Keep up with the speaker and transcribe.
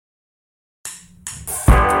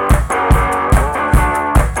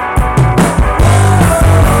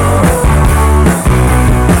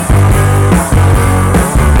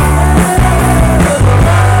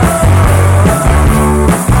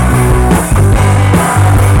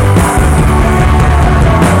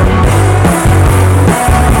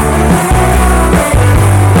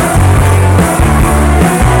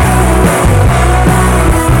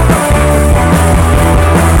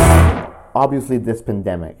obviously this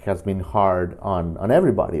pandemic has been hard on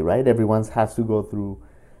everybody, right? Everyone's has to go through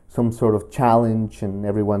some sort of challenge, and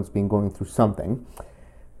everyone's been going through something.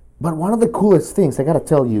 But one of the coolest things, I gotta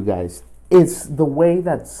tell you guys, is the way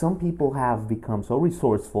that some people have become so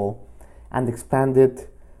resourceful and expanded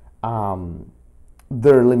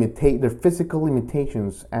their physical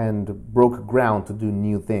limitations and broke ground to do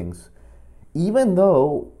new things, even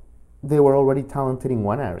though they were already talented in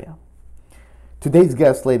one area. Today's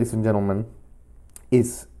guest, ladies and gentlemen,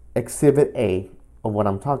 is Exhibit A of what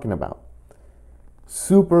I'm talking about.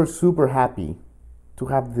 Super, super happy to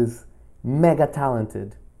have this mega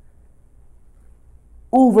talented,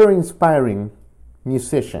 uber inspiring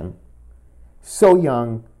musician, so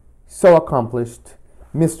young, so accomplished,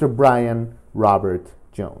 Mr. Brian Robert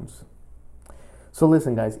Jones. So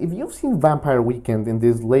listen, guys, if you've seen Vampire Weekend in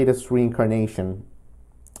this latest reincarnation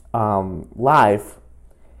live,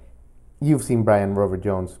 you've seen Brian Robert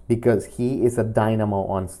Jones, because he is a dynamo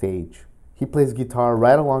on stage. He plays guitar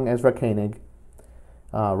right along Ezra Koenig,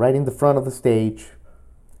 right in the front of the stage,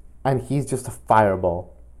 and he's just a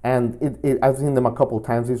fireball. And I've seen them a couple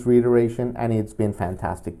times, this reiteration, and it's been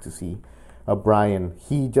fantastic to see Brian.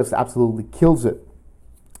 He just absolutely kills it.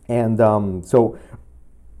 And so,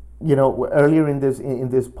 you know, earlier in this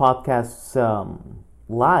podcast's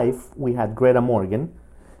live, we had Greta Morgan.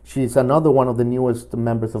 She's another one of the newest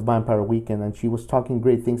members of Vampire Weekend, and she was talking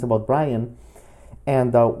great things about Brian.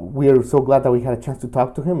 And we are so glad that we had a chance to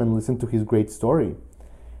talk to him and listen to his great story.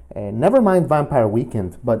 Never mind Vampire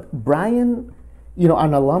Weekend, but Brian, you know,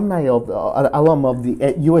 an alum of the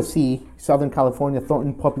USC, Southern California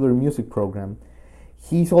Thornton Popular Music Program.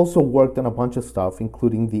 He's also worked on a bunch of stuff,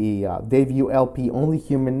 including the debut LP Only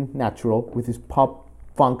Human Natural with his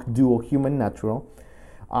pop-funk duo Human Natural.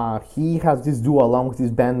 He has this duo along with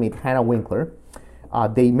his bandmate Hannah Winkler.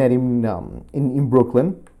 They met him in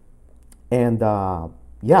Brooklyn. And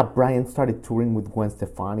Brian started touring with Gwen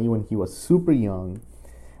Stefani when he was super young,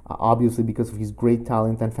 obviously because of his great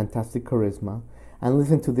talent and fantastic charisma. And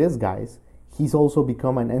listen to this, guys. He's also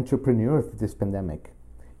become an entrepreneur through this pandemic.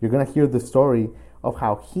 You're going to hear the story of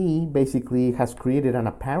how he basically has created an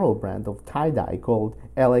apparel brand of tie-dye called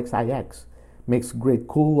LXIX. Makes great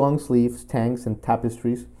cool long sleeves, tanks, and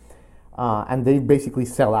tapestries. And they basically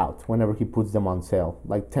sell out whenever he puts them on sale,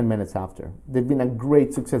 like 10 minutes after. They've been a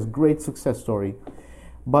great success story.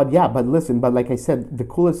 But like I said, the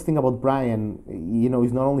coolest thing about Brian, you know,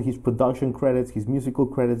 is not only his production credits, his musical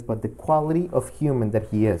credits, but the quality of human that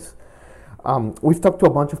he is. We've talked to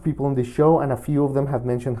a bunch of people on this show, and a few of them have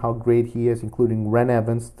mentioned how great he is, including Ren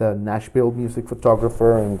Evans, the Nashville music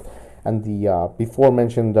photographer, and the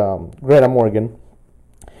before-mentioned Greta Morgan.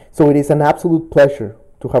 So it is an absolute pleasure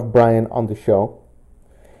to have Brian on the show.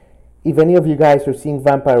 If any of you guys are seeing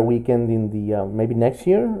Vampire Weekend in the maybe next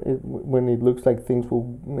year, when it looks like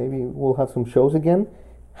we'll have some shows again,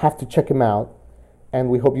 have to check him out. And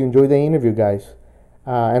we hope you enjoy the interview, guys.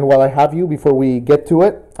 And while I have you, before we get to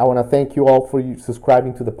it, I want to thank you all for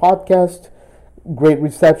subscribing to the podcast. Great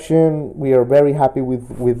reception. We are very happy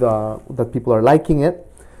with that people are liking it.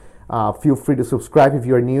 Feel free to subscribe if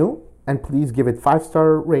you're new, and please give it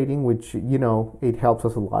 5-star rating, which, you know, it helps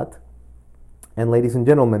us a lot. And ladies and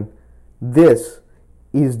gentlemen, this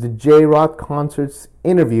is the J-Rock Concerts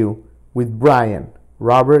interview with Brian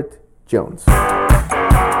Robert Jones.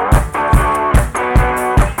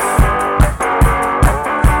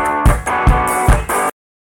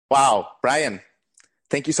 Wow, Brian,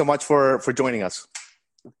 thank you so much for joining us.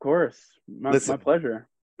 Of course. My pleasure.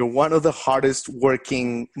 You're one of the hardest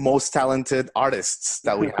working, most talented artists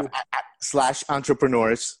that we have, /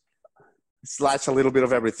 entrepreneurs, / a little bit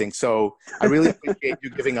of everything. So I really appreciate you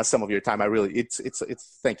giving us some of your time. It's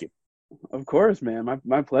thank you. Of course, man.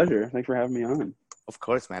 My pleasure. Thanks for having me on. Of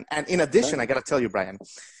course, man. And in addition, I got to tell you, Brian,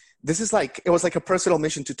 it was like a personal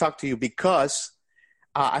mission to talk to you, because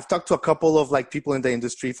I've talked to a couple of people in the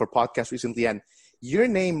industry for podcasts recently, and your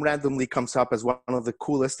name randomly comes up as one of the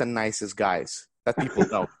coolest and nicest guys that people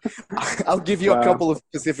know. I'll give you a couple of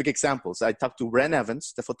specific examples. I talked to Ren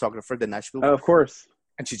Evans, the photographer, the Nashville. Of course.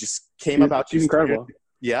 And she just came about. She's incredible.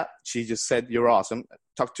 Yeah. She just said, you're awesome.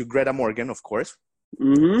 Talked to Greta Morgan, of course.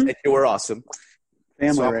 Mm-hmm. Said you were awesome.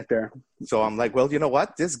 Family right there. So I'm like, well, you know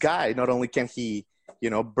what? This guy, not only can he,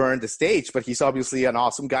 burn the stage, but he's obviously an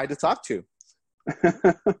awesome guy to talk to.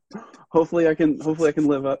 Hopefully I can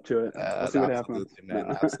live up to it. We'll see what happens.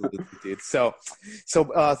 Man, absolutely, dude. So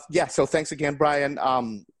thanks again, Brian.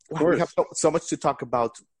 We have so much to talk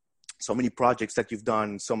about, so many projects that you've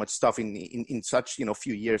done, so much stuff in such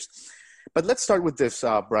few years. But let's start with this,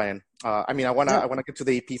 Brian. I wanna get to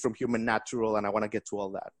the EP from Human Natural, and I wanna get to all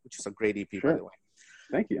that, which is a great EP, by the way.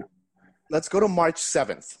 Thank you. let's go to March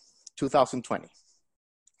 7th, 2020.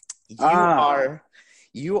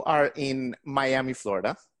 You are in Miami,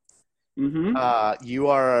 Florida. Mm-hmm. You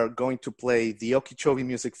are going to play the Okeechobee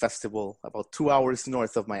Music Festival about 2 hours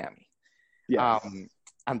north of Miami. Yes.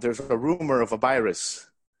 And there's a rumor of a virus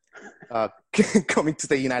coming to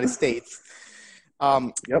the United States.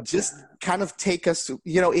 Yep. Just kind of take us to,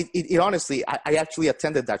 it honestly, I actually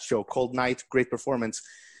attended that show, Cold Night, great performance.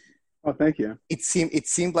 Oh, thank you. It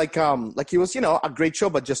seemed like it was, a great show,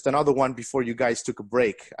 but just another one before you guys took a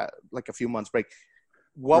break, like a few months break.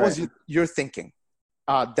 What was your thinking?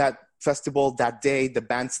 That festival, that day, the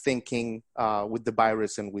band's thinking with the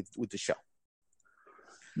virus and with the show?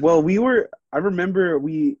 Well, I remember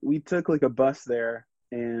we took like a bus there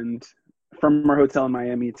and from our hotel in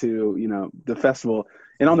Miami to, the festival.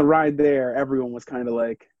 And on the ride there, everyone was kind of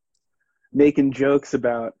like making jokes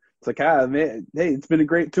about, it's like, man, hey, it's been a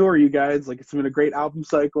great tour, you guys. Like, it's been a great album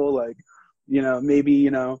cycle. Like, maybe,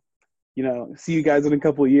 see you guys in a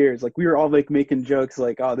couple of years. Like, we were all like making jokes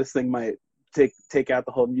like, oh, this thing might take out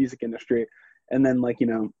the whole music industry. And then like,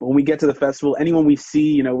 when we get to the festival, anyone we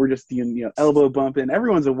see, we're just, elbow bumping.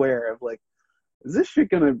 Everyone's aware of like, is this shit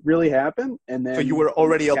going to really happen? And then. So you were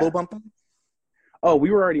already elbow bumping? Oh,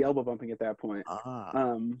 we were already elbow bumping at that point.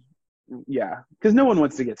 Yeah. Cause no one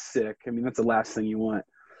wants to get sick. I mean, that's the last thing you want.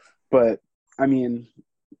 But I mean,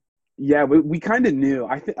 yeah, we kind of knew.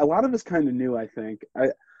 I think a lot of us kind of knew. I think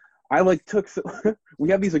I like took. We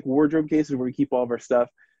have these like wardrobe cases where we keep all of our stuff,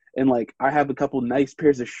 and like I have a couple nice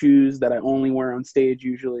pairs of shoes that I only wear on stage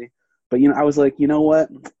usually. But I was like, you know what?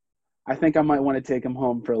 I think I might want to take them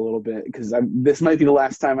home for a little bit because this might be the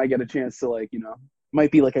last time I get a chance to like,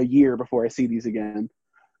 might be like a year before I see these again.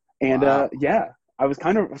 And yeah, I was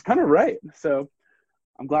kind of right. So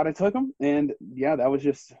I'm glad I took them. And yeah, that was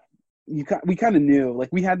just. We kind of knew, like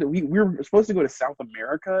we were supposed to go to South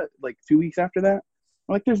America like 2 weeks after that.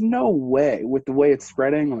 Like, there's no way with the way it's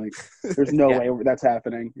spreading. Like, there's no way that's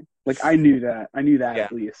happening. Like, I knew that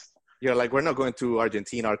at least. You're like, we're not going to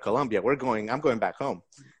Argentina or Colombia. I'm going back home.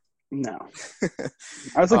 No,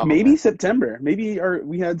 I was like, maybe September. Maybe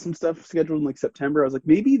we had some stuff scheduled in like September. I was like,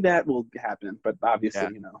 maybe that will happen. But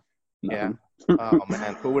obviously, nothing. Yeah. Oh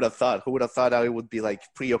man, who would have thought? Who would have thought that it would be like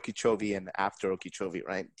pre-Okeechobee and after Okeechobee,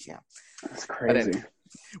 right? Yeah, that's crazy.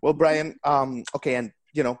 Well, Brian, okay, and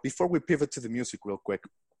before we pivot to the music real quick,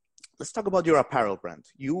 let's talk about your apparel brand.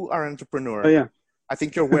 You are an entrepreneur. Oh yeah. I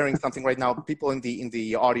think you're wearing something right now. People in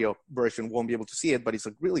the audio version won't be able to see it, but it's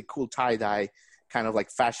a really cool tie-dye kind of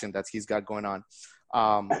like fashion that he's got going on.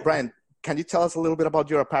 Brian, can you tell us a little bit about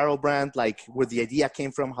your apparel brand, like where the idea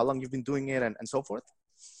came from, how long you've been doing it, and so forth?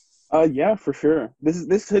 Yeah, for sure.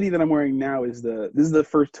 This hoodie that I'm wearing now is the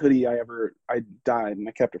first hoodie I dyed, and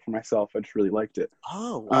I kept it for myself. I just really liked it.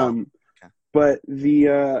 Oh, wow. Okay. But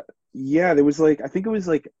there was like, I think it was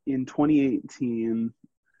like in 2018,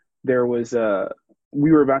 there was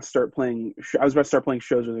we were about to start playing. I was about to start playing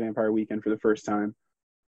shows with Vampire Weekend for the first time,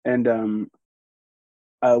 and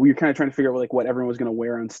we were kind of trying to figure out like what everyone was going to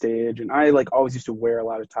wear on stage. And I like always used to wear a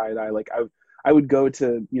lot of tie dye. Like I would go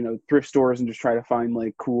to, thrift stores and just try to find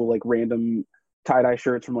like cool, like random tie-dye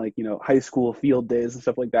shirts from like, high school field days and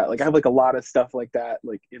stuff like that. Like I have like a lot of stuff like that,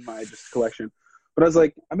 like in my just collection. But I was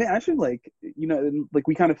like, I mean, I should like, like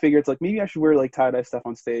we kind of figured it's like, maybe I should wear like tie-dye stuff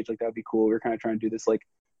on stage. Like that'd be cool. We were kind of trying to do this like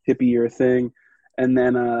hippie thing. And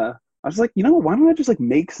then I was like, why don't I just like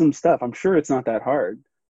make some stuff? I'm sure it's not that hard.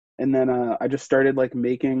 And then I just started like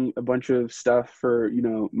making a bunch of stuff for,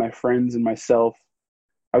 my friends and myself.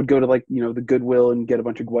 I would go to like, the Goodwill and get a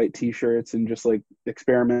bunch of white t-shirts and just like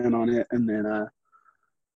experiment on it. And then,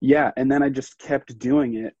 and then I just kept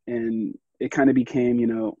doing it. And it kind of became,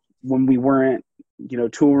 when we weren't,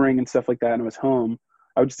 touring and stuff like that and I was home,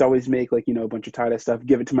 I would just always make like, a bunch of tie-dye stuff,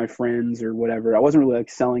 give it to my friends or whatever. I wasn't really like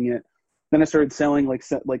selling it. Then I started selling like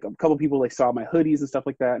a couple people like saw my hoodies and stuff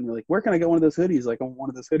like that. And were like, where can I get one of those hoodies? Like I want one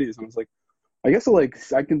of those hoodies. And I was like, I guess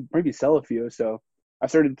I can maybe sell a few. So I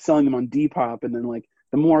started selling them on Depop, and then like,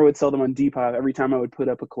 the more I would sell them on Depop, every time I would put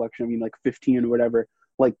up a collection, like 15 or whatever,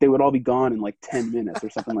 like they would all be gone in like 10 minutes or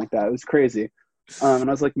something like that. It was crazy. And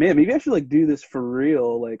I was like, man, maybe I should like do this for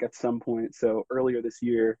real, like at some point. So earlier this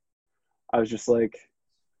year, I was just like,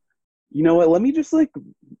 you know what, let me just like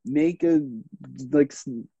make a like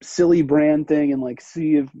silly brand thing and like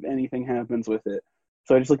see if anything happens with it.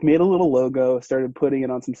 So I just like made a little logo, started putting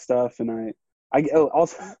it on some stuff. And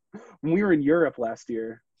also when we were in Europe last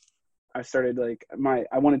year, I started like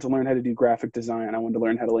I wanted to learn how to do graphic design. I wanted to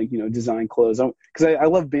learn how to like, design clothes. Cause I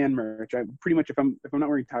love band merch. I pretty much, if I'm not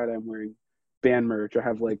wearing tie-dye, I'm wearing band merch. I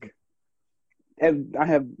have like,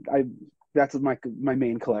 I That's my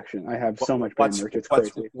main collection. I have so much band What's merch. It's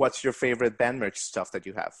what's crazy. what's your favorite band merch stuff that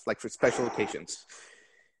you have, like for special occasions?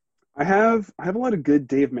 I have a lot of good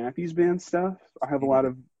Dave Matthews Band stuff. I have a lot Mhm.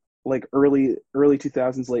 of like early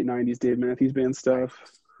 2000s, late 90s Dave Matthews Band stuff.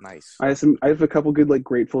 Nice. I have a couple good like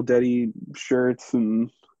Grateful Dead shirts, and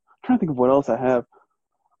I'm trying to think of what else I have.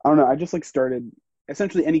 I don't know. I just like started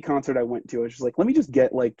essentially any concert I went to. I was just like, let me just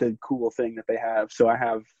get like the cool thing that they have. So I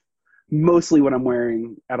have mostly what I'm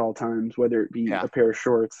wearing at all times, whether it be Yeah. a pair of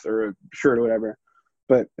shorts or a shirt or whatever.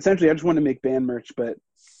 But essentially, I just wanted to make band merch. But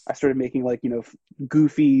I started making like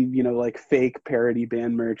goofy, like fake parody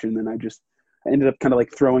band merch, and then I ended up kind of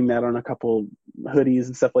like throwing that on a couple hoodies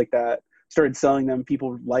and stuff like that. Started selling them.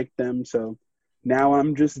 People liked them, so now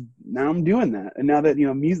I'm doing that. And now that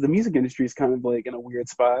the music industry is kind of like in a weird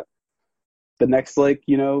spot, the next like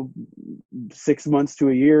 6 months to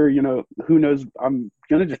a year, who knows, I'm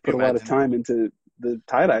gonna Can just you put a lot of imagine? time into the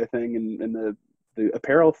tie-dye thing and the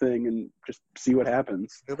apparel thing and just see what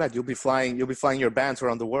happens. You'll bet you'll be flying your bands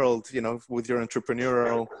around the world, with your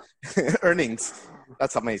entrepreneurial earnings.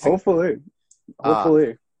 That's amazing. Hopefully. Uh,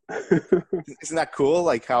 Hopefully. isn't that cool?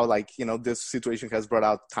 Like how this situation has brought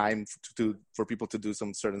out time for people to do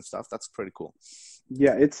some certain stuff. That's pretty cool.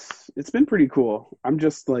 Yeah, it's been pretty cool. I'm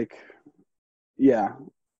just like, yeah,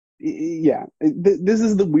 yeah. This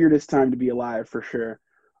is the weirdest time to be alive for sure.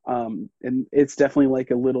 And it's definitely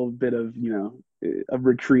like a little bit of a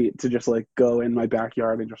retreat to just like go in my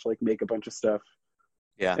backyard and just like make a bunch of stuff.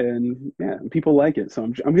 Yeah. And yeah, people like it, so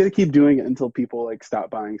I'm gonna keep doing it until people like stop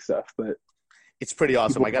buying stuff. But It's pretty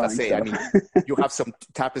awesome. people I are gotta buying say, I stuff. mean, you have some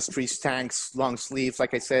tapestry tanks, long sleeves,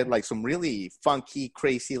 like I said, like some really funky,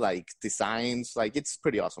 crazy, like designs. Like it's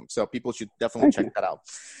pretty awesome. So people should definitely Thank check you. that out.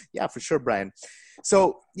 Yeah, for sure, Brian.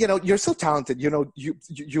 So, you're so talented.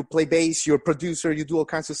 You play bass, you're a producer, you do all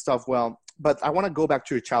kinds of stuff. Well, but I want to go back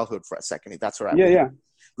to your childhood for a second, if that's all right Yeah, with you. yeah,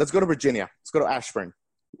 Let's go to Virginia. Let's go to Ashburn.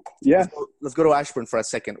 yeah. Let's go to Ashburn for a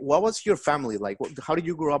second. What was your family like? How did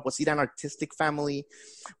you grow up? Was it an artistic family?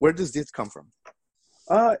 Where does this come from?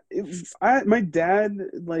 My dad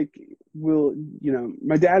like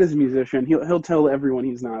my dad is a musician. He'll tell everyone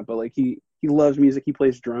he's not, but like he loves music. He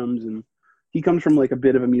plays drums, and he comes from like a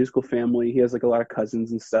bit of a musical family. He has like a lot of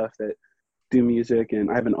cousins and stuff that do music, and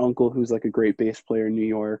I have an uncle who's like a great bass player in New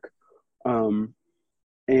York.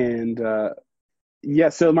 And Yeah,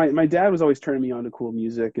 so my dad was always turning me on to cool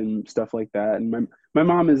music and stuff like that. And my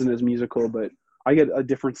mom isn't as musical, but I get a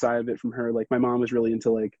different side of it from her. Like my mom was really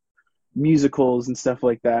into like musicals and stuff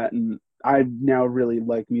like that, and I now really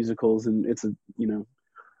like musicals, and it's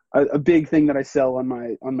a big thing that I sell on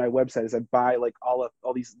my website is I buy like all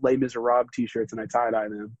these Les Miserables t-shirts and I tie-dye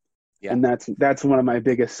them, Yeah. and that's one of my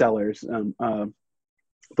biggest sellers.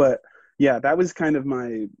 But yeah, that was kind of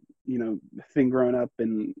my thing growing up,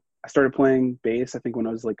 and I started playing bass I think when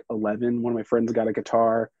I was like 11. One of my friends got a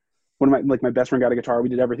guitar. One of my best friend got a guitar. We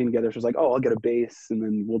did everything together. She was like, "Oh, I'll get a bass, and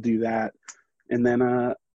then we'll do that." And then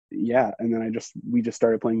yeah, and then we just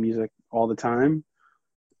started playing music all the time,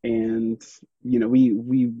 and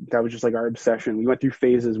we that was just like our obsession. We went through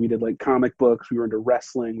phases. We did like comic books. We were into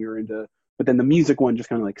wrestling. But then the music one just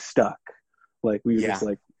kind of like stuck. Like we were just Yeah.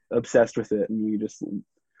 like obsessed with it, and we just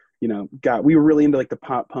we were really into like the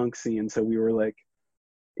pop punk scene. So we were like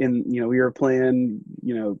we were playing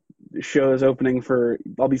shows opening for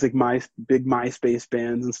all these like big MySpace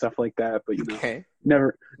bands and stuff like that, but Okay.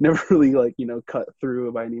 never really like cut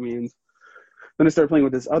through by any means. Then I started playing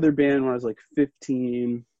with this other band when I was like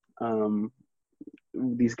 15.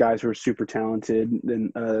 These guys who are super talented,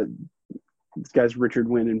 and these guys Richard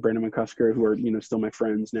Wynn and Brandon McCusker, who are still my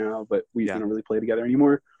friends now, but we Yeah. don't really play together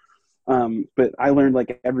anymore. But I learned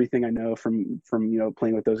like everything I know from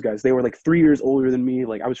playing with those guys. They were like 3 years older than me.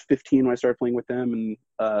 Like I was 15 when I started playing with them,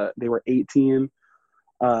 and they were 18.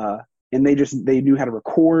 And they knew how to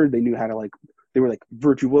record. They knew how to they were like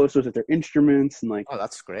virtuosos at their instruments, and like Oh,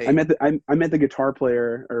 that's I great. met the guitar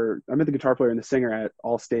player, and the singer at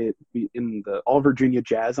Allstate in the All Virginia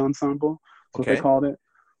Jazz Ensemble. That's what they Okay. called it.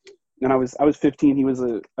 And I was 15.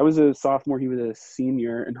 I was a sophomore. He was a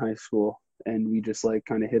senior in high school, and we just like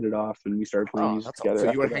kind of hit it off, and we started playing Oh, music that's all. So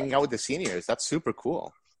together you were after that. hanging out with the seniors. That's super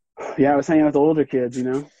cool. Yeah, I was hanging out with the older kids.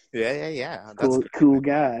 Yeah, yeah, yeah. That's Cool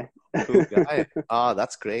guy. cool guy. Oh,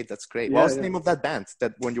 that's great. That's great. What Yeah, was the yeah. name of that band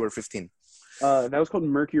that when you were 15? That was called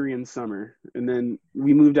Mercury in Summer, and then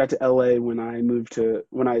we moved out to LA when I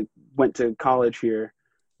went to college here,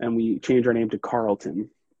 and we changed our name to Carlton.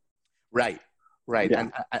 Right. Right. Yeah.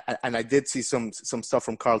 And I did see some stuff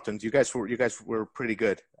from Carlton. You guys were pretty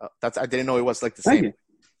good. I didn't know it was like the Thank same. you.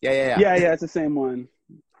 Yeah, yeah, yeah. Yeah, yeah, it's the same one.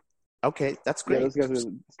 Okay, that's Yeah, great. those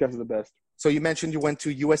guys are the best. So you mentioned you went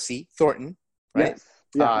to USC, Thornton, right?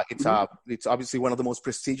 Yes. Yeah. It's obviously one of the most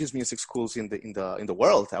prestigious music schools in the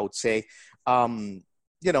world, I would say.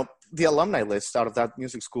 The alumni list out of that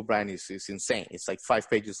music school, Brian, is insane. It's like 5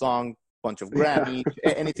 pages long, bunch of Grammys,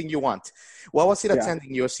 anything you want. What was it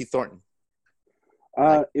attending USC Thornton?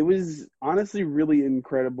 It was honestly really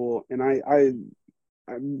incredible, and I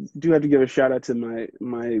do have to give a shout out to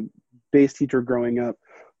my bass teacher growing up,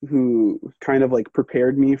 who kind of like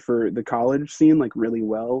prepared me for the college scene like really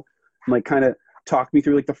well, and like kind of talked me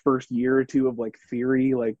through like the first year or two of like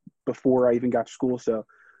theory, like before I even got to school. So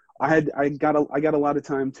I got a lot of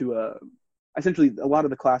time to essentially a lot of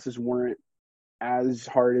the classes weren't as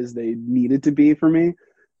hard as they needed to be for me,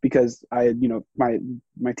 because I had, my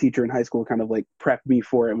teacher in high school kind of like prepped me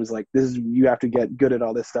for it and was like, you have to get good at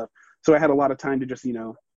all this stuff. So I had a lot of time to just,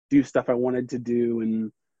 do stuff I wanted to do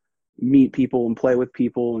and meet people and play with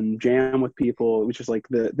people and jam with people. It was just like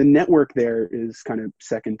the network there is kind of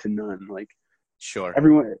second to none. Like, sure,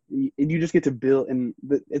 everyone, you just get to build, and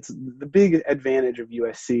it's the big advantage of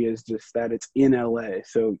USC is just that it's in LA.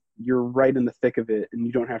 So you're right in the thick of it, and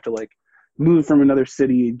you don't have to like move from another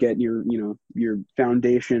city, get your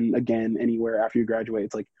foundation again anywhere after you graduate.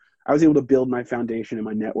 It's like I was able to build my foundation and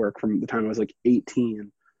my network from the time I was like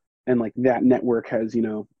 18, and like that network has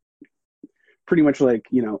pretty much like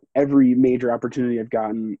every major opportunity I've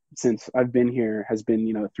gotten since I've been here has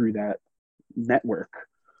been through that network.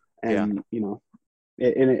 And I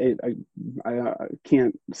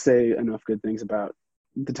can't say enough good things about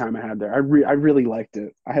the time I had there. I really liked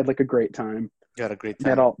it. I had like a great time. Got a great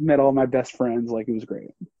time. Met all my best friends. Like, it was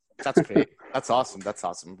great. That's great. That's awesome,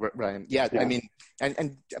 Brian. Yeah, I mean,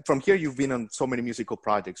 and from here you've been on so many musical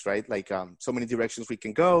projects, right? Like so many directions we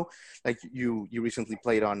can go. Like you recently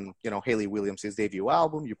played on Hayley Williams' debut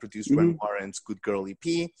album. You produced Ren Warren's Good Girl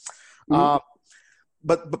EP.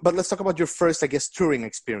 But let's talk about your first, I guess, touring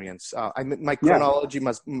experience. My chronology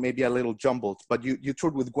must maybe a little jumbled, but you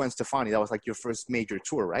toured with Gwen Stefani. That was like your first major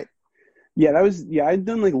tour, right? Yeah, I'd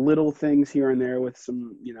done like little things here and there with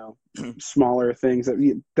some, smaller things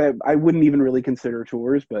that I wouldn't even really consider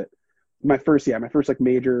tours. But my first like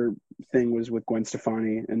major thing was with Gwen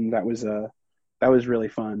Stefani, and that was really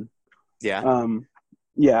fun. Yeah.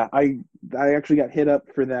 I actually got hit up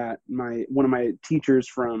for that. One of my teachers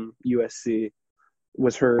from USC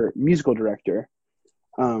was her musical director.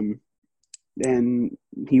 And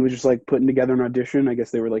he was just like putting together an audition. I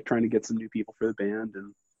guess they were like trying to get some new people for the band,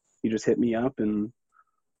 and he just hit me up, and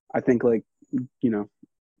I think like,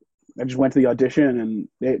 I just went to the audition, and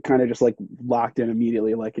it kind of just like locked in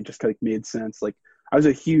immediately. Like, it just like made sense. Like, I was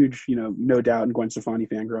a huge, No Doubt and Gwen Stefani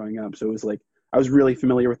fan growing up. So it was like, I was really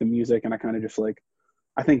familiar with the music, and I kind of just like,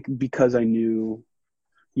 I think because I knew,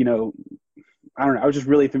 I don't know, I was just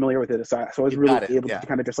really familiar with it. So I was really able to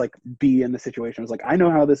kind of just like be in the situation. I was like, I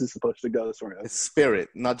know how this is supposed to go, sort of. The spirit,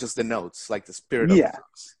 not just the notes, like the spirit of the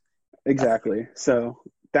songs. Exactly. So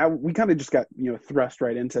that we kind of just got, thrust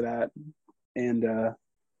right into that, and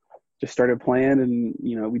just started playing, and,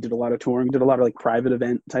 we did a lot of touring, did a lot of like private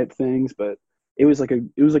event type things, but it was like a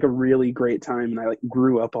really great time. And I like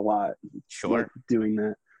grew up a lot. Sure. Like, doing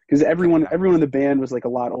that. Cause everyone in the band was like a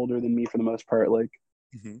lot older than me for the most part, like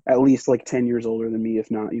at least like 10 years older than me, if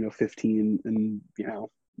not, 15. And,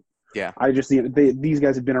 yeah, I just, these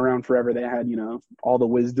guys have been around forever. They had, all the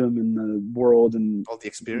wisdom in the world and all the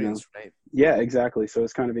experience, right? Yeah, exactly. So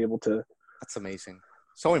it's kind of able to. That's amazing.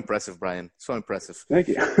 So impressive, Brian. So impressive. Thank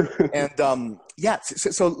you. And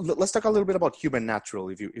so let's talk a little bit about Human Natural,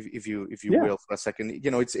 if you will, for a second.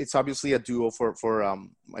 It's obviously a duo for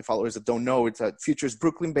my followers that don't know. It features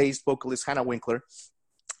Brooklyn-based vocalist Hannah Winkler.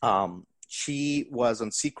 She was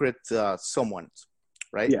on Secret Someone,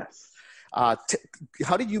 right? Yes. How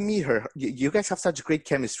did you meet her? You guys have such great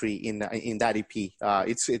chemistry in that EP.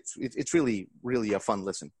 It's really, really a fun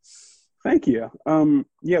listen. Thank you.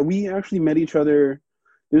 We actually met each other.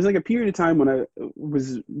 There was like a period of time when I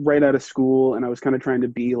was right out of school, and I was kind of trying to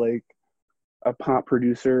be like a pop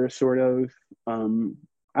producer, sort of.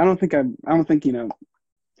 I don't think that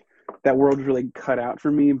world was really cut out for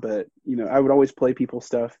me, but I would always play people's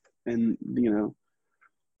stuff, and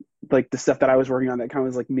like the stuff that I was working on that kind of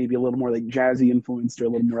was like maybe a little more like jazzy influenced, or a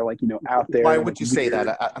little more like out there. Why would you say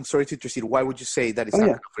that? I'm sorry to intercede. Why would you say that it's not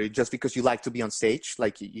enough for you? Just because you like to be on stage,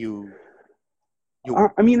 like you.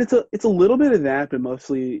 I mean, it's a little bit of that, but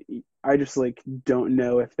mostly I just like don't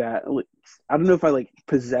know if that. I don't know if I like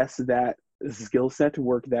possess that skill set to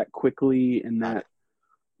work that quickly, and that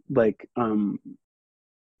like I'm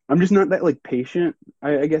just not that like patient.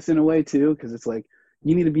 I guess in a way too, because it's like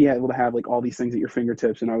you need to be able to have like all these things at your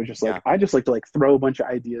fingertips, and I was just like I just like to like throw a bunch of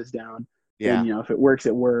ideas down, and if it works,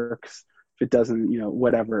 it works. it doesn't,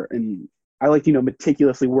 whatever. And I like to,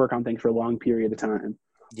 meticulously work on things for a long period of time.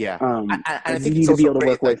 Yeah. And I you think need it's to be also able to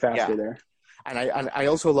great work way that, faster yeah. there. And I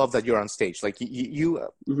also love that you're on stage. Like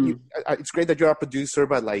it's great that you're a producer,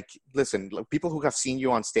 but like, listen, like, people who have seen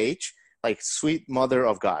you on stage, like, sweet mother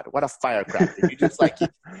of God, what a firecracker! You just like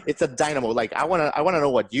it's a dynamo. Like, I wanna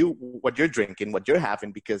know what you're drinking, what you're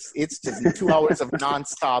having, because it's just 2 hours of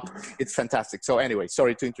nonstop. It's fantastic. So anyway,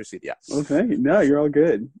 sorry to intercede. Yeah. Well, thank you. No, you're all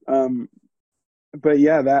good. But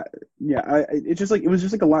yeah, it was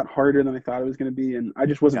just like a lot harder than I thought it was going to be, and I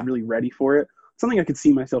just wasn't really ready for it. Something I could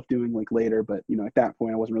see myself doing like later, but at that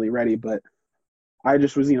point I wasn't really ready. But I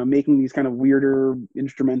just was, making these kind of weirder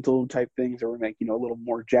instrumental type things that were like, a little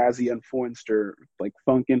more jazzy influenced or like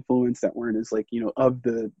funk influenced that weren't as like, of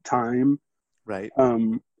the time. Right.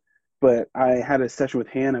 But I had a session with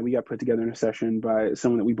Hannah. We got put together in a session by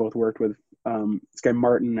someone that we both worked with, this guy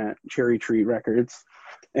Martin at Cherry Tree Records,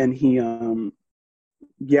 and he, and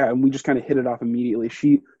we just kind of hit it off immediately.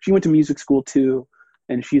 She went to music school too,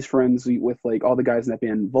 and she's friends with like all the guys in that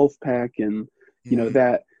band Wolfpack, and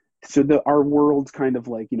that. So our worlds kind of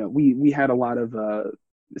like, we had a lot of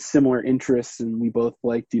similar interests, and we both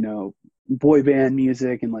liked, boy band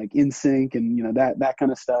music and like NSYNC and that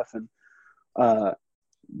kind of stuff, and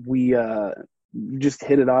we just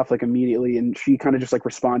hit it off like immediately, and she kind of just like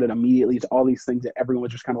responded immediately to all these things that everyone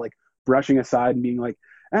was just kind of like brushing aside and being like,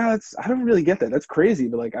 I don't really get that. That's crazy,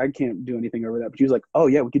 but like I can't do anything over that. But she was like, oh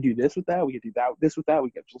yeah, we could do this with that. We could do that, this with that.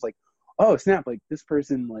 We could just like, oh snap, like this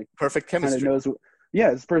person like perfect chemistry. Kind of knows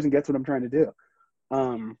this person gets what I'm trying to do.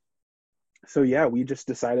 So yeah, we just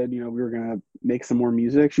decided, we were gonna make some more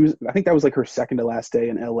music. I think that was like her second to last day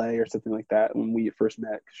in LA or something like that when we first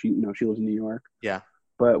met. She lives in New York. Yeah.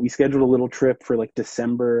 But we scheduled a little trip for like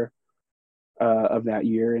December of that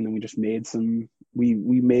year, and then we just made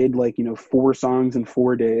we made like 4 songs in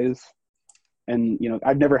 4 days. And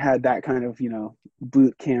I've never had that kind of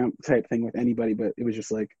boot camp type thing with anybody, but it was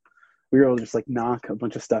just like we were able to just like knock a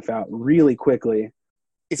bunch of stuff out really quickly.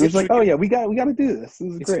 It was like, oh yeah, we got to do this.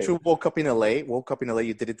 This is great. It true? Woke up in LA.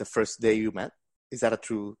 You did it the first day you met. Is that a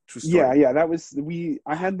true story? Yeah. That was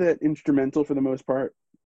I had the instrumental for the most part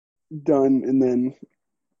done, and then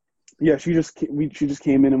she just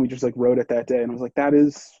came in and we just like wrote it that day, and I was like,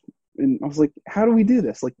 and I was like, how do we do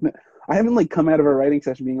this? Like, I haven't like come out of our writing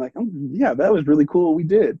session being like, oh yeah, that was really cool. We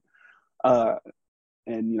did.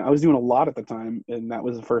 And I was doing a lot at the time, and that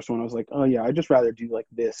was the first one. I was like, oh yeah, I'd just rather do like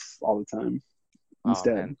this all the time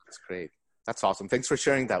instead. Oh, man, that's great. That's awesome. Thanks for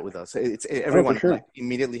sharing that with us. Everyone sure.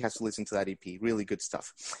 Immediately has to listen to that EP. Really good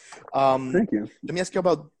stuff. Thank you. Let me ask you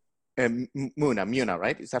about Muna,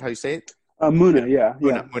 right? Is that how you say it? Muna, yeah.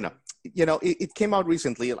 Muna. It came out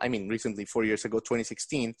recently. I mean, recently, 4 years ago,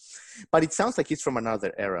 2016. But it sounds like it's from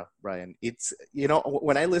another era, Brian. It's,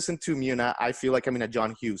 when I listen to Muna, I feel like I'm in a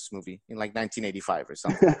John Hughes movie in like 1985 or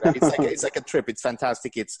something. It's like a trip. It's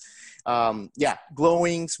fantastic. It's,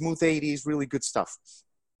 glowing, smooth 80s, really good stuff.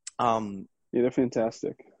 They're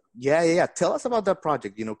fantastic. Yeah. Tell us about that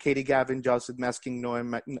project. Katie Gavin, Joseph Masking,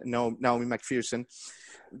 Naomi McPherson.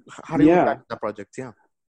 How do you look at that project? Yeah.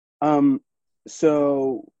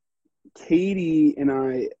 So Katie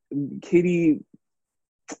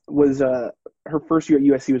was her first year at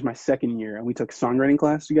USC was my second year, and we took songwriting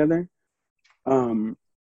class together.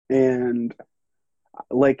 And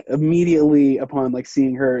like immediately upon like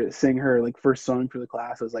seeing her sing her like first song for the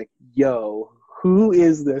class, I was like, yo, who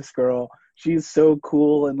is this girl? She's so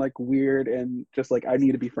cool and like weird, and just like I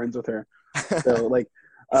need to be friends with her. So like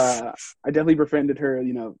I definitely befriended her,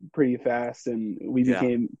 pretty fast, and we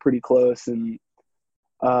became pretty close. And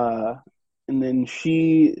then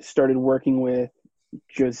she started working with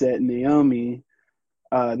Josette and Naomi,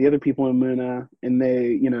 the other people in Muna, and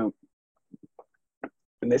they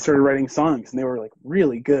started writing songs, and they were like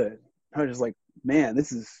really good. I was just like, man,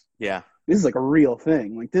 this is like a real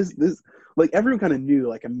thing. Like this like everyone kind of knew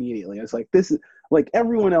like immediately. I was like, this is like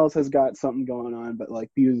everyone else has got something going on, but like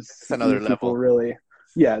these people really,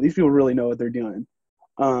 these people really know what they're doing.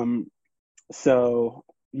 So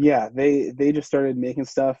yeah, they just started making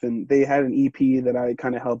stuff, and they had an EP that I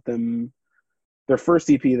kind of helped them. Their first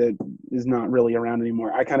EP that is not really around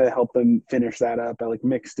anymore, I kind of helped them finish that up. I like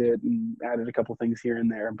mixed it and added a couple things here and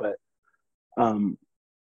there, but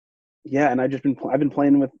and I've been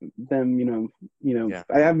playing with them.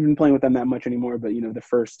 I haven't been playing with them that much anymore, but the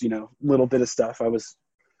first little bit of stuff I was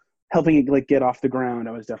helping it like get off the ground.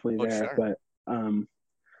 I was definitely there, sure. But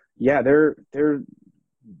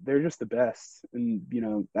they're just the best, and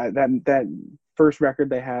that first record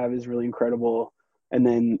they have is really incredible. And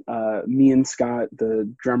then me and Scott,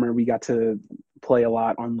 the drummer, we got to play a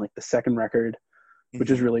lot on like the second record,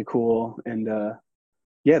 which is really cool. And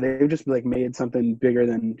yeah, they've just like made something bigger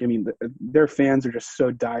than. I mean, their fans are just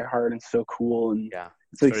so diehard and so cool, and Yeah,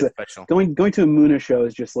 it's like very special. going to a Muna show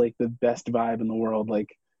is just like the best vibe in the world.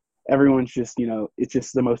 Like everyone's just, it's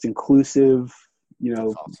just the most inclusive, That's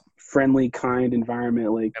awesome. friendly, kind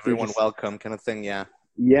environment. Like Everyone welcome kind of thing. Yeah.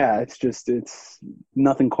 yeah, it's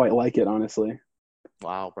nothing quite like it, honestly.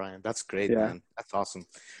 Wow, Brian, that's great, Yeah. man. That's awesome.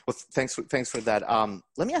 Well, thanks for that.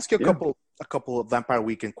 Let me ask you a couple of Vampire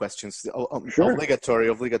Weekend questions. Sure.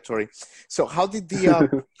 Obligatory. So, how did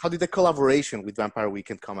the collaboration with Vampire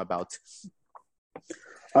Weekend come about?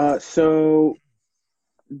 So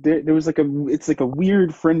there was it's like a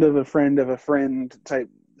weird friend of a friend of a friend type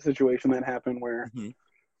situation that happened where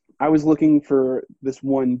I was looking for this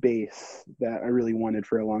one bass that I really wanted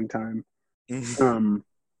for a long time.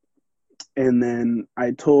 And then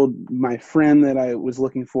I told my friend that I was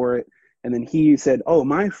looking for it, and then he said, "Oh,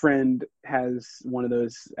 my friend has one of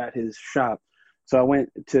those at his shop." So I went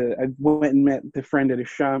and met the friend at his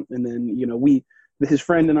shop, and then his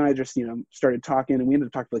friend and I just started talking, and we ended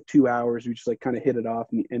up talking for like 2 hours. We just like kind of hit it off,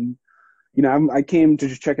 and I came to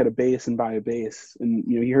just check out a bass and buy a bass, and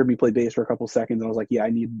he heard me play bass for a couple seconds, and I was like, yeah,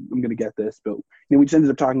 I'm gonna get this. But we just ended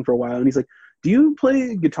up talking for a while, and he's like, "Do you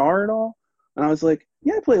play guitar at all?" And I was like,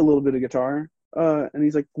 "Yeah, I play a little bit of guitar." And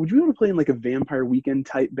he's like, "Would you be able to play in like a Vampire Weekend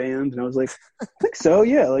type band?" And I was like, "I think so,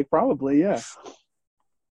 yeah, like probably, yeah."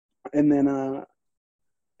 And then a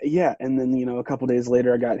couple days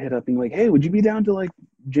later I got hit up being like, "Hey, would you be down to like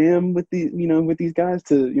jam with with these guys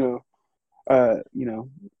to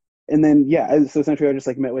and then so essentially I just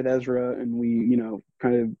like met with Ezra, and we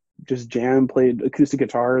kind of just played acoustic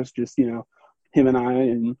guitars, just him and I.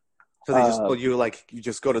 And so they just told you like, you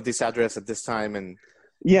just go to this address at this time, and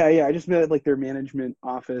yeah, I just met at like their management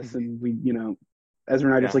office, and we Ezra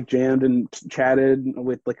and I just like jammed and chatted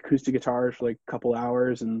with like acoustic guitars for like a couple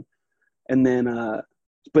hours, and then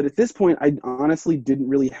but at this point I honestly didn't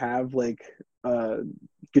really have like a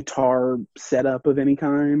guitar setup of any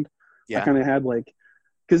kind. I kind of had like,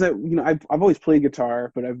 because I've always played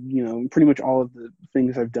guitar, but I've pretty much all of the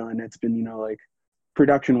things I've done, it's been like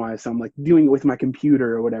production wise, so I'm like doing it with my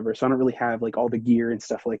computer or whatever, so I don't really have like all the gear and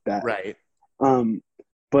stuff like that. Right.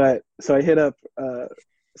 But so I hit up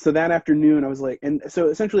so that afternoon I was like, and so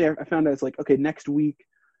essentially I found out it's like, okay, next week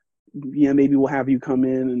maybe we'll have you come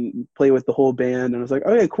in and play with the whole band. And I was like,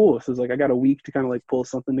 okay, cool. So it's like I got a week to kind of like pull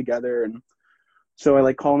something together. And so I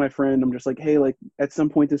like call my friend. I'm just like, hey, like at some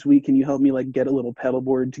point this week, can you help me like get a little pedal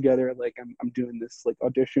board together? Like I'm doing this like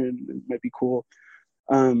audition. It might be cool.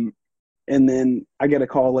 And then I get a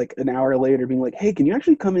call like an hour later being like, hey, can you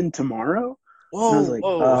actually come in tomorrow? Whoa, and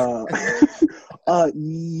I was like,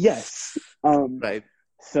 yes. Right.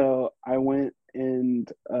 So I went and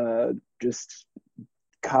just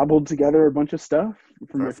cobbled together a bunch of stuff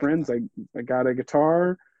from my friends. I got a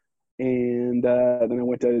guitar, and then I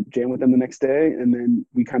went to jam with them the next day, and then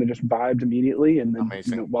we kind of just vibed immediately. And then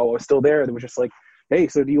while I was still there, they were just like, hey,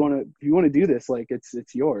 so do you want to do this? Like it's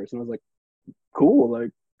yours. And I was like, cool,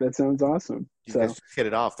 like that sounds awesome. You guys just hit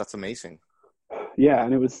it off. That's amazing. Yeah,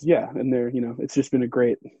 and it was and there it's just been a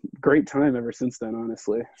great time ever since then,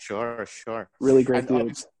 honestly. Sure. Really great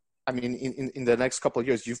dudes. I mean, in the next couple of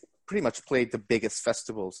years, you've pretty much played the biggest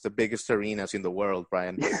festivals, the biggest arenas in the world,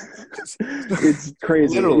 Brian. It's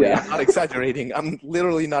crazy. Literally, yeah. I'm not exaggerating. I'm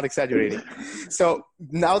literally not exaggerating. So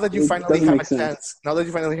now that you finally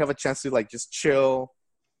have a chance to like just chill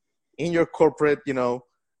in your corporate,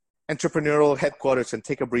 entrepreneurial headquarters and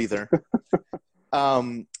take a breather,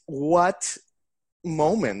 what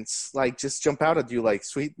moments like just jump out at you like,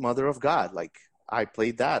 sweet mother of God, like I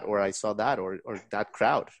played that, or I saw that, or that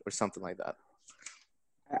crowd, or something like that?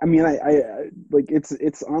 I mean, I like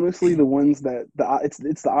it's honestly the ones that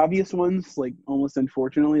it's the obvious ones, like almost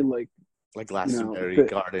unfortunately, like Glastonbury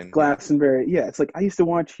Garden. Glastonbury, yeah. It's like I used to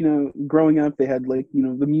watch, growing up, they had like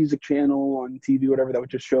the music channel on TV, or whatever, that would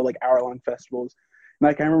just show like hour-long festivals. And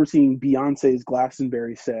like I remember seeing Beyonce's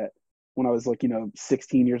Glastonbury set when I was like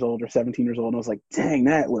 16 years old or 17 years old, and I was like, dang,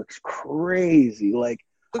 that looks crazy. Like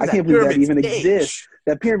I can't believe that even exists.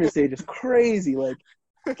 That pyramid stage is crazy. Like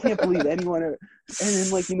I can't believe anyone. And then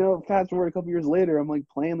like fast forward a couple years later, I'm like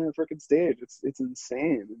playing that freaking stage. It's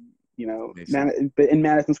insane. But in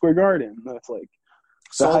Madison Square Garden, that's like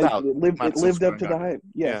sold out. It lived up to the hype.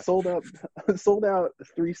 Yeah, sold out. Sold out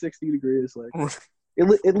 360 degrees. Like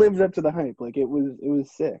it lived up to the hype. Like it was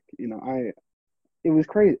sick. It was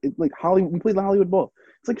crazy. Like Hollywood. We played the Hollywood Bowl.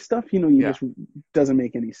 It's like stuff just doesn't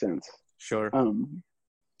make any sense. Sure.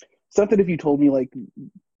 Stuff that if you told me like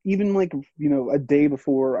even like a day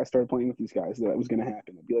before I started playing with these guys that it was going to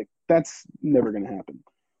happen, I'd be like, that's never going to happen.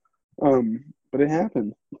 but it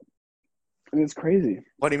happened, and it's crazy.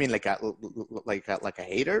 What do you mean, like a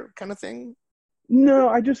hater kind of thing? No,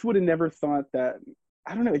 I just would have never thought that.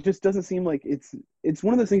 I don't know. It just doesn't seem like it's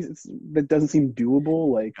one of those things that doesn't seem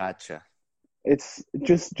doable. Like Gotcha. it's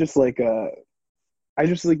just like I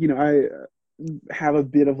just like I have a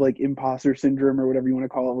bit of like imposter syndrome or whatever you want to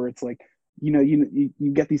call it, where it's like you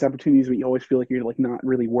get these opportunities, but you always feel like you're like not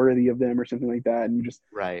really worthy of them or something like that, and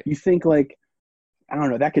Right. you think like, I don't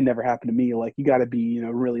know, that could never happen to me. Like you got to be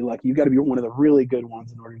really lucky. You got to be one of the really good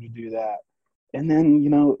ones in order to do that. And then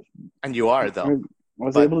And you are, I though.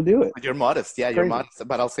 was But able to do it. you're modest. Yeah, you're Crazy. modest.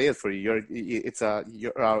 But I'll say it for you.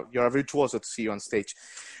 You're a virtuoso to see you on stage.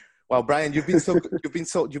 Wow, Brian, you've been so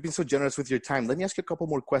generous with your time. Let me ask you a couple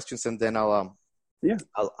more questions, and then Yeah.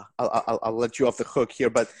 I'll let you off the hook here.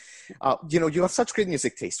 But you have such great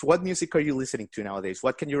music taste. What music are you listening to nowadays?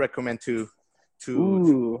 What can you recommend to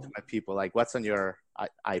my people? Like, what's on your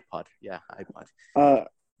iPod? Yeah, iPod.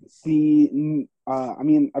 I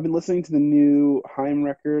mean, I've been listening to the new Haim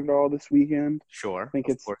record all this weekend. Sure, I think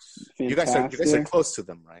of it's course. fantastic. You guys are close to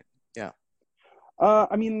them, right? Yeah.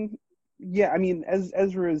 I mean, yeah, I mean,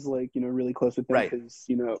 Ezra is like, really close with them Right. because,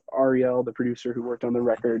 Ariel, the producer who worked on the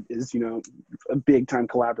record, is, a big time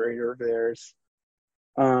collaborator of theirs.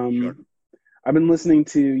 Sure. I've been listening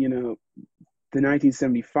to, the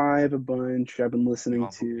 1975 a bunch. I've been listening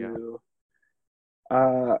to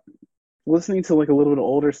like a little bit of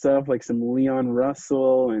older stuff, like some Leon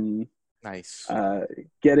Russell, and Nice.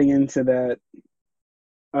 getting into that.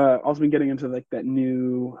 Also been getting into like that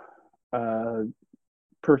new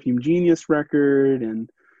Perfume Genius record, and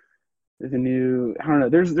the new, I don't know,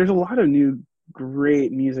 there's a lot of new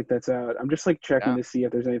great music that's out. I'm just like checking to see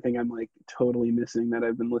if there's anything I'm like totally missing that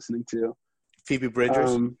I've been listening to. Phoebe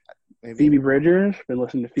Bridgers, maybe? Phoebe Bridgers, been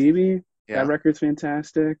listening to Phoebe. Yeah. That record's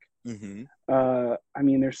fantastic. Mm-hmm. I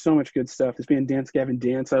mean, there's so much good stuff. This band Dance Gavin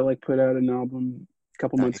Dance, I like, put out an album a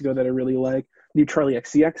couple months ago that I really like. New Charlie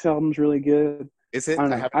XCX album's really good. Is it?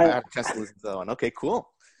 I had a chance to listen to that one. Okay, cool.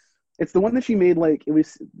 It's the one that she made, like,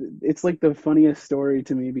 it's like the funniest story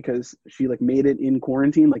to me because she like made it in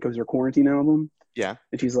quarantine, like it was her quarantine album. Yeah.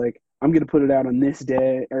 And she's like, I'm going to put it out on this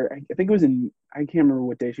day, or I think it was I can't remember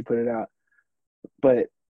what day she put it out, but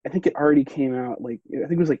I think it already came out, like, I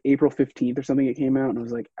think it was like April 15th or something it came out, and I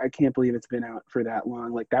was like, I can't believe it's been out for that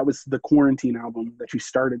long. Like, that was the quarantine album that she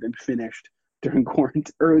started and finished during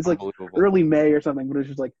quarantine, or it was like early May or something, but it was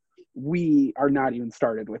just like, we are not even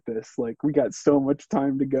started with this. Like, we got so much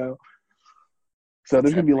time to go. So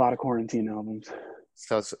there's going to be a lot of quarantine albums.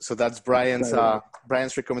 So that's Brian's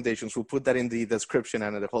recommendations. We'll put that in the description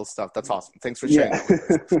and the whole stuff. That's awesome. Thanks for sharing.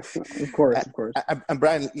 Of course. And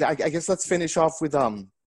Brian, I guess let's finish off with a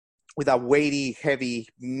weighty, heavy,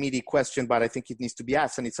 meaty question, but I think it needs to be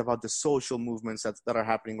asked, and it's about the social movements that are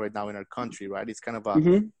happening right now in our country. Right, it's kind of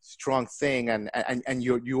a strong thing, and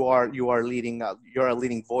you are leading. You're a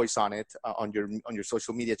leading voice on it on your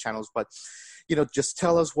social media channels. But just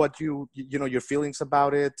tell us what your feelings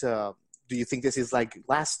about it. Do you think this is like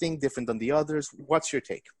lasting, different than the others? What's your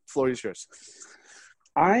take? Floor is yours.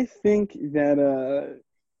 I think that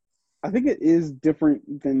it is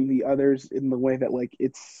different than the others in the way that, like,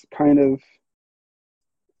 it's kind of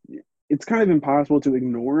impossible to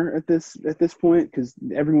ignore at this point, because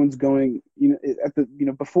everyone's going,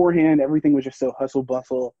 beforehand everything was just so hustle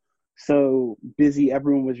bustle, so busy.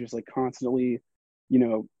 Everyone was just like constantly,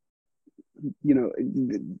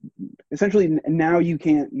 essentially now you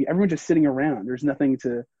can't. Everyone's just sitting around. There's nothing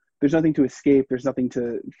to escape. There's nothing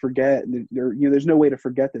to forget. There's no way to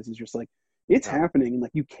forget this. It's just like, it's happening, and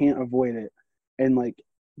like you can't avoid it. And like,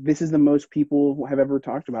 this is the most people have ever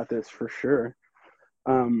talked about this for sure.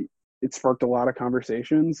 It sparked a lot of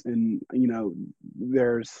conversations, and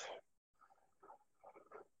there's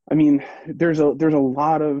a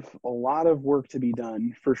lot of work to be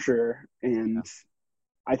done for sure. And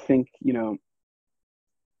I think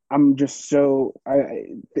I'm just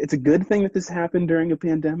it's a good thing that this happened during a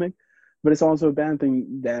pandemic, but it's also a bad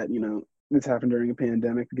thing that this happened during a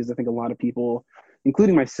pandemic, because I think a lot of people,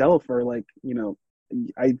 including myself, are like,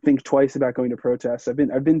 I think twice about going to protests. I've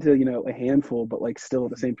been to a handful, but like still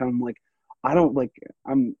at the same time, I'm like, I don't like,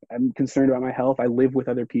 I'm concerned about my health. I live with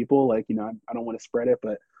other people, like, I don't want to spread it,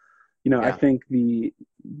 but I think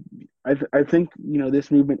I think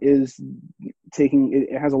this movement is taking,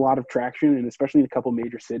 it has a lot of traction, and especially in a couple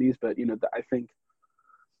major cities. But I think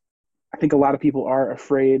a lot of people are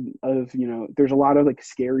afraid of, there's a lot of like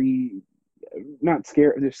they're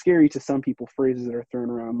scary to some people, phrases that are thrown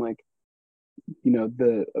around, like,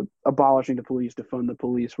 the abolishing the police, defund the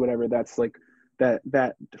police, whatever. That's like,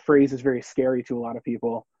 that phrase is very scary to a lot of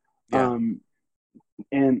people.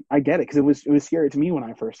 And I get it, because it was scary to me when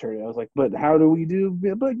I first heard it. I was like, but how do we do,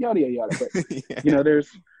 but yada yada yada. But Yeah. there's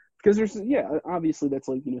obviously that's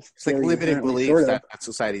like, It's like scary limiting inherently, beliefs sort of. that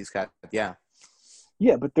society's got. Yeah.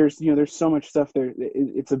 Yeah, but there's so much stuff there.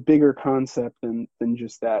 It's a bigger concept than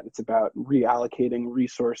just that. It's about reallocating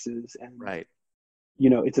resources, and Right.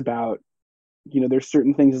 it's about, there's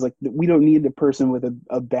certain things, is like, we don't need a person with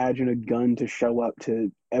a badge and a gun to show up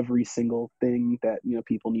to every single thing that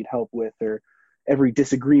people need help with, or every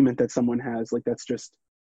disagreement that someone has. Like, that's just,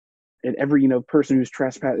 and every person who's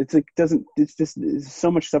trespassed. It's like, it's just, there's so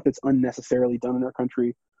much stuff that's unnecessarily done in our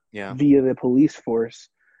country Yeah. via the police force.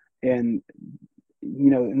 And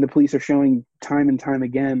and the police are showing time and time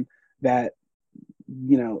again that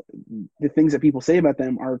the things that people say about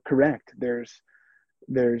them are correct. They're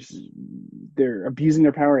abusing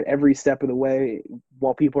their power at every step of the way,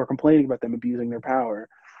 while people are complaining about them abusing their power.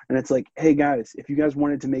 And it's like, hey guys, if you guys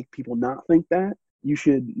wanted to make people not think that, you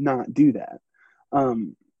should not do that.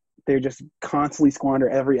 They just constantly squander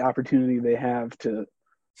every opportunity they have to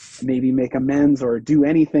maybe make amends or do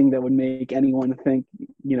anything that would make anyone think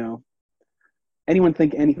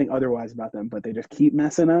anything otherwise about them. But they just keep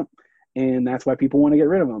messing up, and that's why people want to get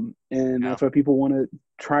rid of them, and that's why people want to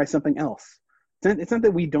try something else. It's not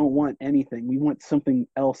that we don't want anything. We want something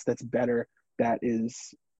else that's better, that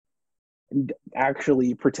is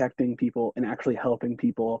actually protecting people and actually helping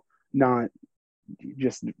people, not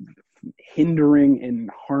just hindering and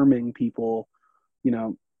harming people,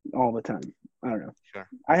 all the time. I don't know. Sure.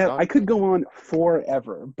 I could go on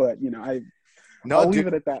forever, but I'll leave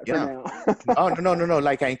it at that for now. No.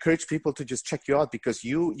 Like, I encourage people to just check you out, because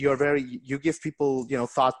you give people,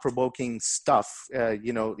 thought-provoking stuff,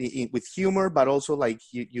 with humor, but also like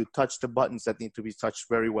you touch the buttons that need to be touched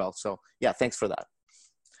very well. So yeah, thanks for that.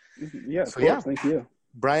 Yeah, of course. Thank you,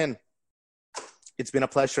 Brian. It's been a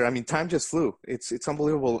pleasure. I mean, time just flew. It's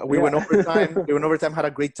unbelievable. We went over time. We went over time, had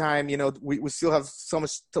a great time. We still have so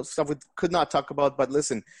much stuff we could not talk about, but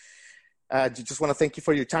listen, just want to thank you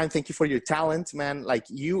for your time. Thank you for your talent, man. Like,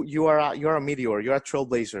 you're a meteor. You're a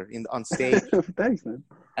trailblazer on stage. Thanks, man.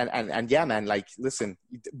 And yeah, man, like, listen,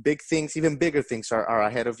 big things, even bigger things are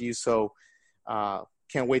ahead of you. So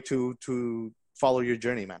can't wait to follow your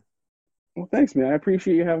journey, man. Well, thanks, man. I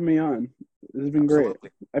appreciate you having me on. This has been great.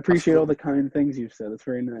 I appreciate all the kind things you've said. It's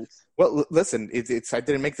very nice. Well, listen, it's I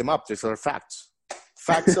didn't make them up. These are facts.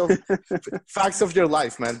 Facts of your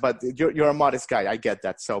life, man. But you're a modest guy. I get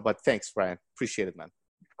that. So, but thanks, Brian. Appreciate it, man.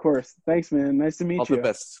 Of course. Thanks, man. Nice to meet you. All the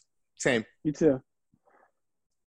best. Same. You too.